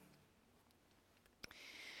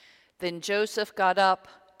Then Joseph got up,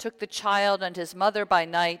 took the child and his mother by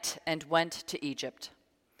night, and went to Egypt.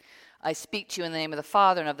 I speak to you in the name of the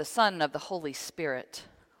Father, and of the Son, and of the Holy Spirit.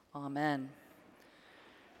 Amen.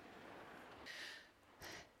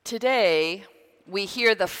 Today, we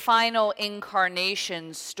hear the final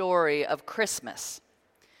incarnation story of Christmas.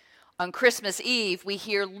 On Christmas Eve, we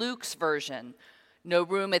hear Luke's version. No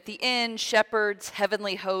room at the inn, shepherds,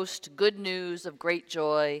 heavenly host, good news of great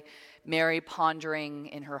joy, Mary pondering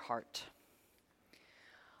in her heart.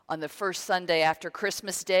 On the first Sunday after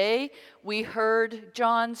Christmas Day, we heard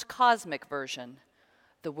John's cosmic version.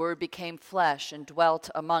 The Word became flesh and dwelt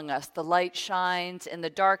among us. The light shines in the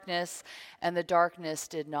darkness, and the darkness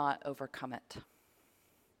did not overcome it.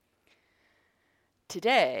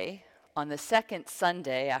 Today, on the second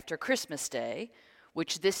Sunday after Christmas Day,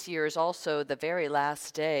 which this year is also the very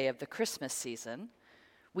last day of the Christmas season,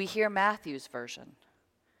 we hear Matthew's version.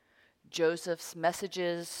 Joseph's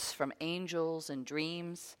messages from angels and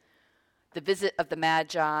dreams, the visit of the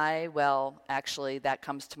Magi, well, actually, that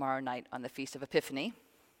comes tomorrow night on the Feast of Epiphany.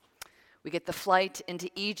 We get the flight into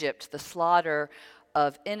Egypt, the slaughter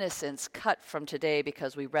of innocents cut from today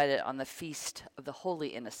because we read it on the Feast of the Holy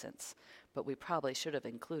Innocents, but we probably should have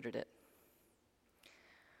included it.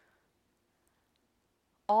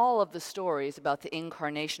 All of the stories about the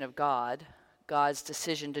incarnation of God, God's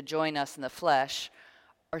decision to join us in the flesh,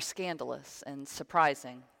 are scandalous and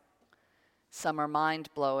surprising. Some are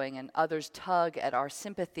mind-blowing and others tug at our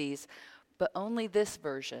sympathies, but only this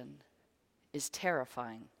version is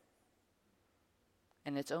terrifying.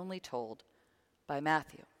 And it's only told by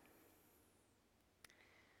Matthew.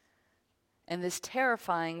 And this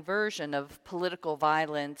terrifying version of political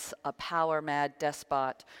violence, a power-mad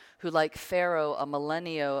despot who, like Pharaoh a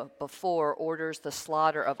millennia before, orders the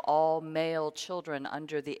slaughter of all male children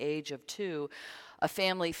under the age of 2, a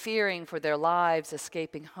family fearing for their lives,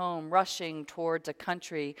 escaping home, rushing towards a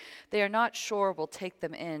country they are not sure will take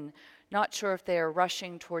them in, not sure if they are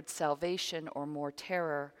rushing towards salvation or more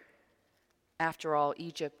terror. After all,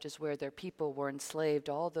 Egypt is where their people were enslaved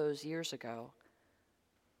all those years ago.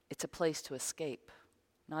 It's a place to escape,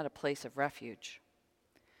 not a place of refuge.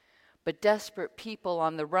 But desperate people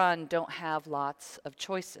on the run don't have lots of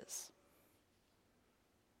choices.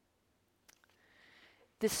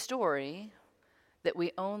 This story that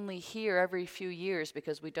we only hear every few years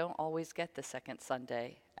because we don't always get the second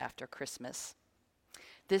Sunday after Christmas.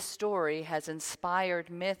 This story has inspired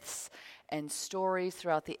myths and stories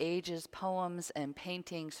throughout the ages, poems and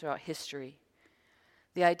paintings throughout history.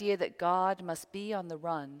 The idea that God must be on the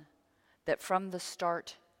run, that from the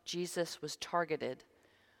start Jesus was targeted,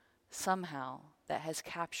 somehow that has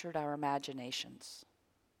captured our imaginations.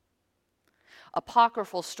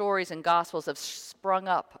 Apocryphal stories and gospels have sprung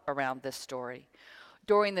up around this story.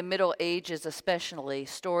 During the Middle Ages especially,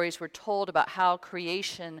 stories were told about how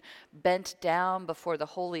creation bent down before the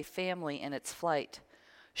Holy Family in its flight,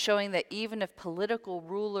 showing that even if political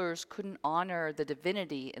rulers couldn't honor the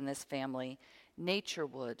divinity in this family, nature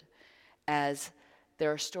would, as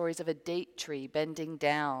there are stories of a date tree bending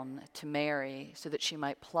down to Mary so that she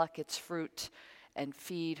might pluck its fruit and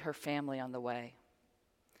feed her family on the way.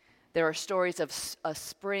 There are stories of a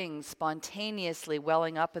spring spontaneously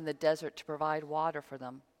welling up in the desert to provide water for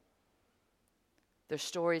them. There's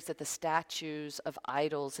stories that the statues of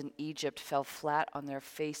idols in Egypt fell flat on their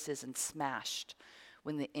faces and smashed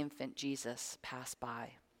when the infant Jesus passed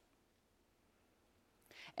by.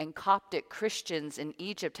 And Coptic Christians in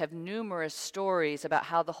Egypt have numerous stories about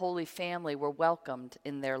how the Holy Family were welcomed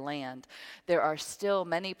in their land. There are still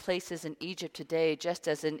many places in Egypt today, just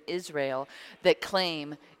as in Israel, that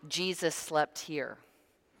claim Jesus slept here.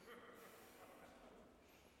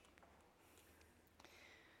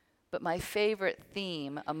 But my favorite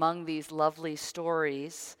theme among these lovely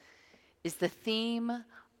stories is the theme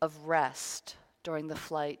of rest during the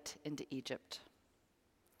flight into Egypt.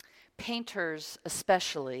 Painters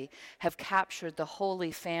especially have captured the Holy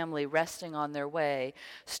Family resting on their way,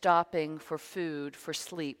 stopping for food, for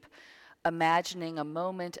sleep, imagining a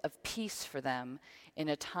moment of peace for them in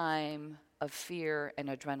a time of fear and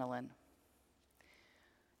adrenaline.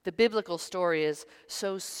 The biblical story is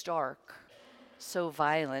so stark, so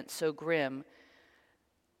violent, so grim,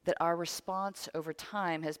 that our response over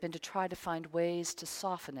time has been to try to find ways to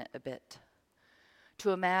soften it a bit. To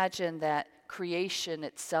imagine that creation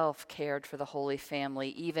itself cared for the Holy Family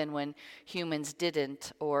even when humans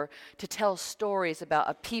didn't, or to tell stories about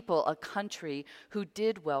a people, a country who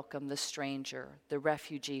did welcome the stranger, the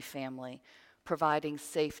refugee family, providing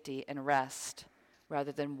safety and rest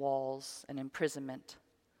rather than walls and imprisonment,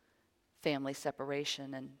 family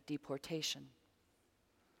separation and deportation.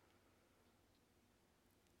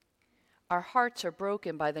 Our hearts are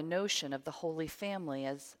broken by the notion of the Holy Family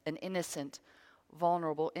as an innocent,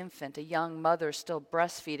 vulnerable infant, a young mother still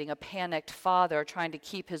breastfeeding, a panicked father trying to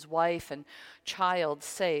keep his wife and child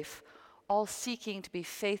safe, all seeking to be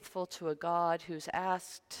faithful to a God who's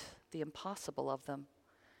asked the impossible of them.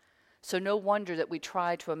 So no wonder that we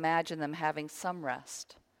try to imagine them having some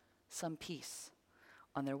rest, some peace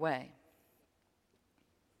on their way.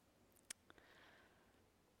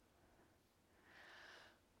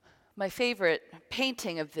 My favorite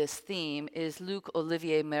painting of this theme is Luc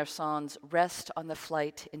Olivier Merson's Rest on the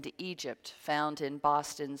Flight into Egypt, found in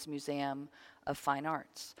Boston's Museum of Fine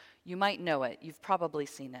Arts. You might know it. You've probably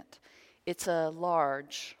seen it. It's a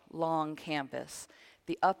large, long canvas.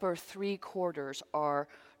 The upper 3/4 are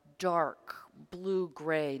dark,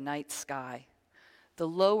 blue-gray night sky. The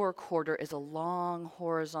lower quarter is a long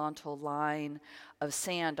horizontal line of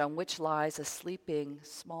sand on which lies a sleeping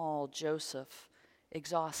small Joseph,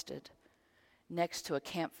 exhausted, next to a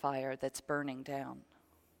campfire that's burning down.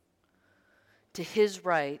 To his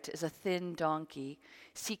right is a thin donkey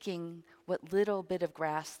seeking what little bit of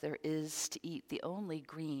grass there is to eat, the only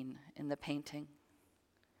green in the painting.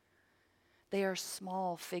 They are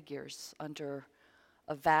small figures under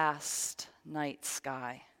a vast night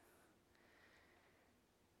sky.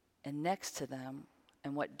 And next to them,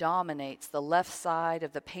 and what dominates the left side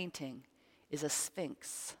of the painting, is a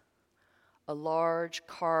sphinx, a large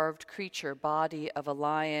carved creature, body of a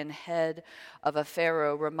lion, head of a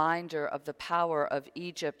pharaoh, reminder of the power of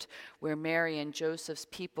Egypt, where Mary and Joseph's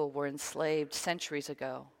people were enslaved centuries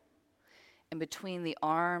ago. And between the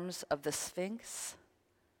arms of the sphinx,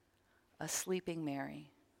 a sleeping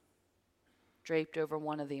Mary, draped over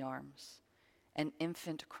one of the arms, an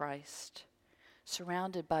infant Christ,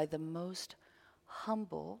 surrounded by the most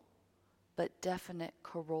humble but definite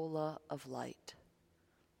corolla of light.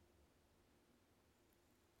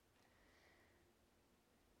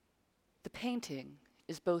 The painting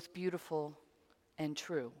is both beautiful and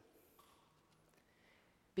true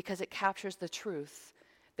because it captures the truth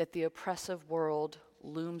that the oppressive world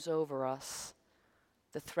looms over us.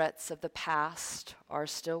 The threats of the past are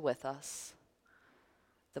still with us.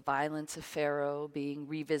 The violence of Pharaoh being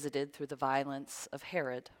revisited through the violence of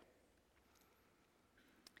Herod.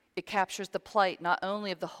 It captures the plight not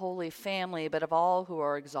only of the Holy Family, but of all who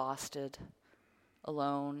are exhausted,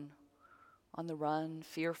 alone, on the run,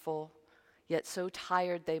 fearful, yet so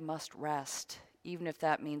tired they must rest, even if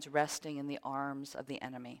that means resting in the arms of the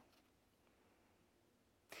enemy.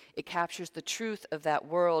 It captures the truth of that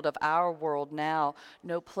world, of our world now,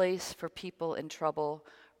 no place for people in trouble,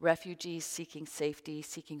 refugees seeking safety,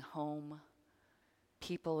 seeking home,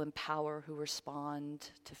 people in power who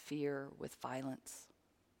respond to fear with violence.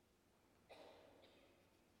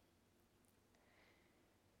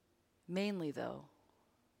 Mainly,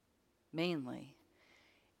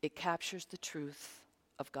 it captures the truth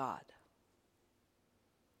of God.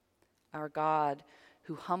 Our God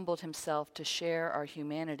who humbled himself to share our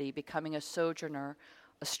humanity, becoming a sojourner,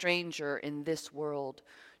 a stranger in this world,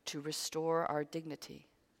 to restore our dignity,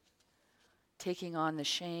 taking on the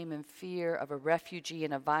shame and fear of a refugee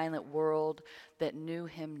in a violent world that knew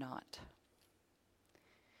him not.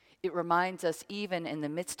 It reminds us, even in the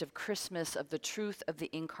midst of Christmas, of the truth of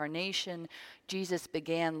the incarnation. Jesus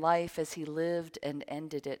began life as he lived and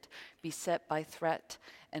ended it, beset by threat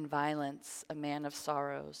and violence, a man of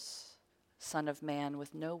sorrows, Son of Man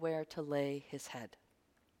with nowhere to lay his head.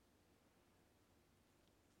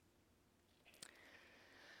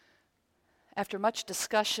 After much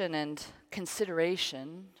discussion and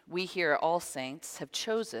consideration, we here at All Saints have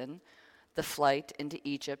chosen the flight into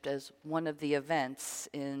Egypt as one of the events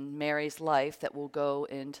in Mary's life that will go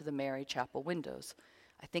into the Mary Chapel windows.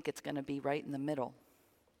 I think it's going to be right in the middle.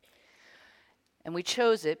 And we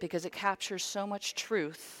chose it because it captures so much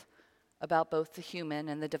truth about both the human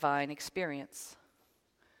and the divine experience.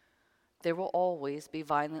 There will always be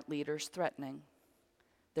violent leaders threatening.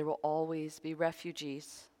 There will always be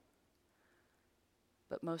refugees.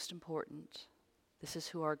 But most important, this is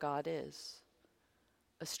who our God is.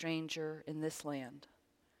 A stranger in this land,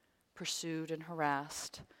 pursued and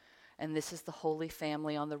harassed, and this is the Holy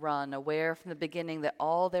Family on the run, aware from the beginning that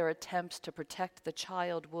all their attempts to protect the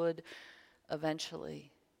child would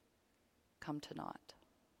eventually come to naught.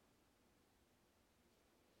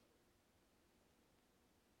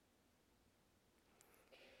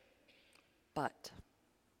 But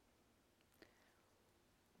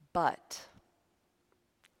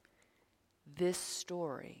this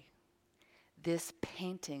story, this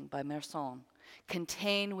painting by Merson,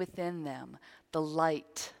 contain within them the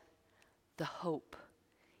light, the hope,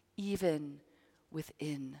 even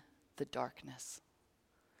within the darkness.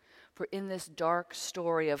 For in this dark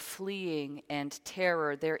story of fleeing and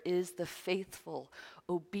terror, there is the faithful,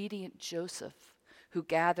 obedient Joseph who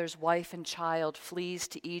gathers wife and child, flees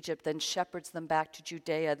to Egypt, then shepherds them back to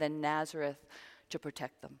Judea, then Nazareth to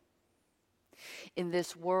protect them. In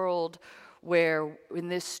this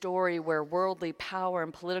story where worldly power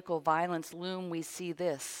and political violence loom, we see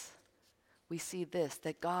this. We see this,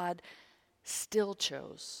 that God still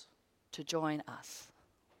chose to join us.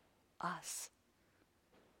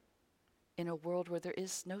 In a world where there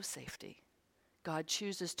is no safety. God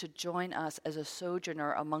chooses to join us as a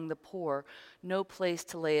sojourner among the poor, no place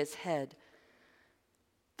to lay his head.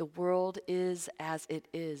 The world is as it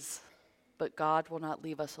is, but God will not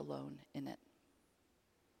leave us alone in it.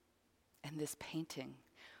 And this painting,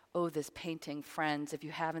 friends, if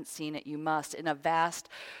you haven't seen it, you must. In a vast,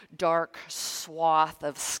 dark swath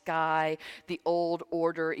of sky, the old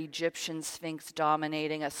order Egyptian sphinx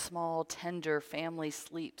dominating, a small, tender family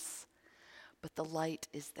sleeps. But the light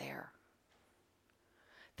is there.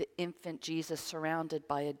 The infant Jesus surrounded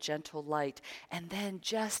by a gentle light. And then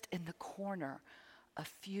just in the corner, a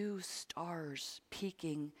few stars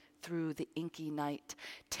peeking through the inky night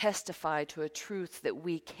testify to a truth that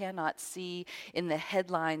we cannot see in the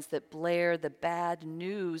headlines that blare the bad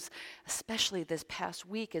news, especially this past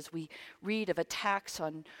week as we read of attacks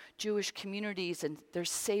on Jewish communities and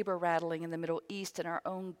there's saber rattling in the Middle East, and our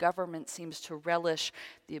own government seems to relish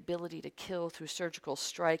the ability to kill through surgical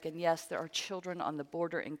strike. And yes, there are children on the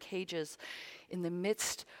border in cages. In the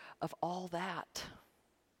midst of all that,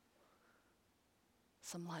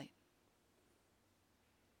 some light.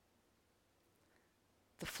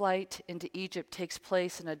 The flight into Egypt takes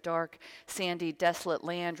place in a dark, sandy, desolate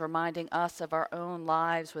land, reminding us of our own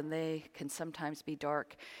lives when they can sometimes be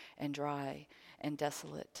dark and dry and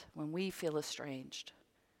desolate, when we feel estranged,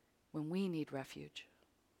 when we need refuge.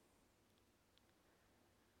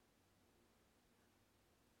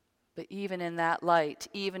 But even in that light,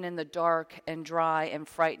 even in the dark and dry and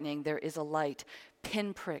frightening, there is a light,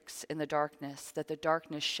 pinpricks in the darkness that the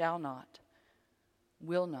darkness shall not,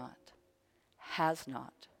 will not, has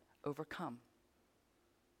not overcome.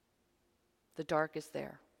 The dark is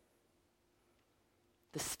there.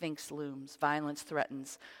 The Sphinx looms, violence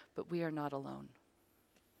threatens, but we are not alone.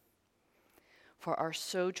 For our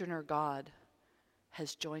sojourner God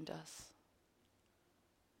has joined us.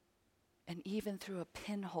 And even through a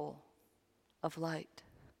pinhole of light,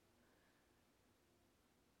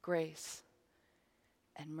 grace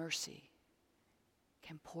and mercy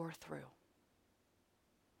can pour through.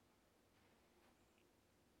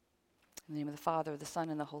 In the name of the Father, the Son,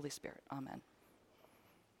 and the Holy Spirit. Amen.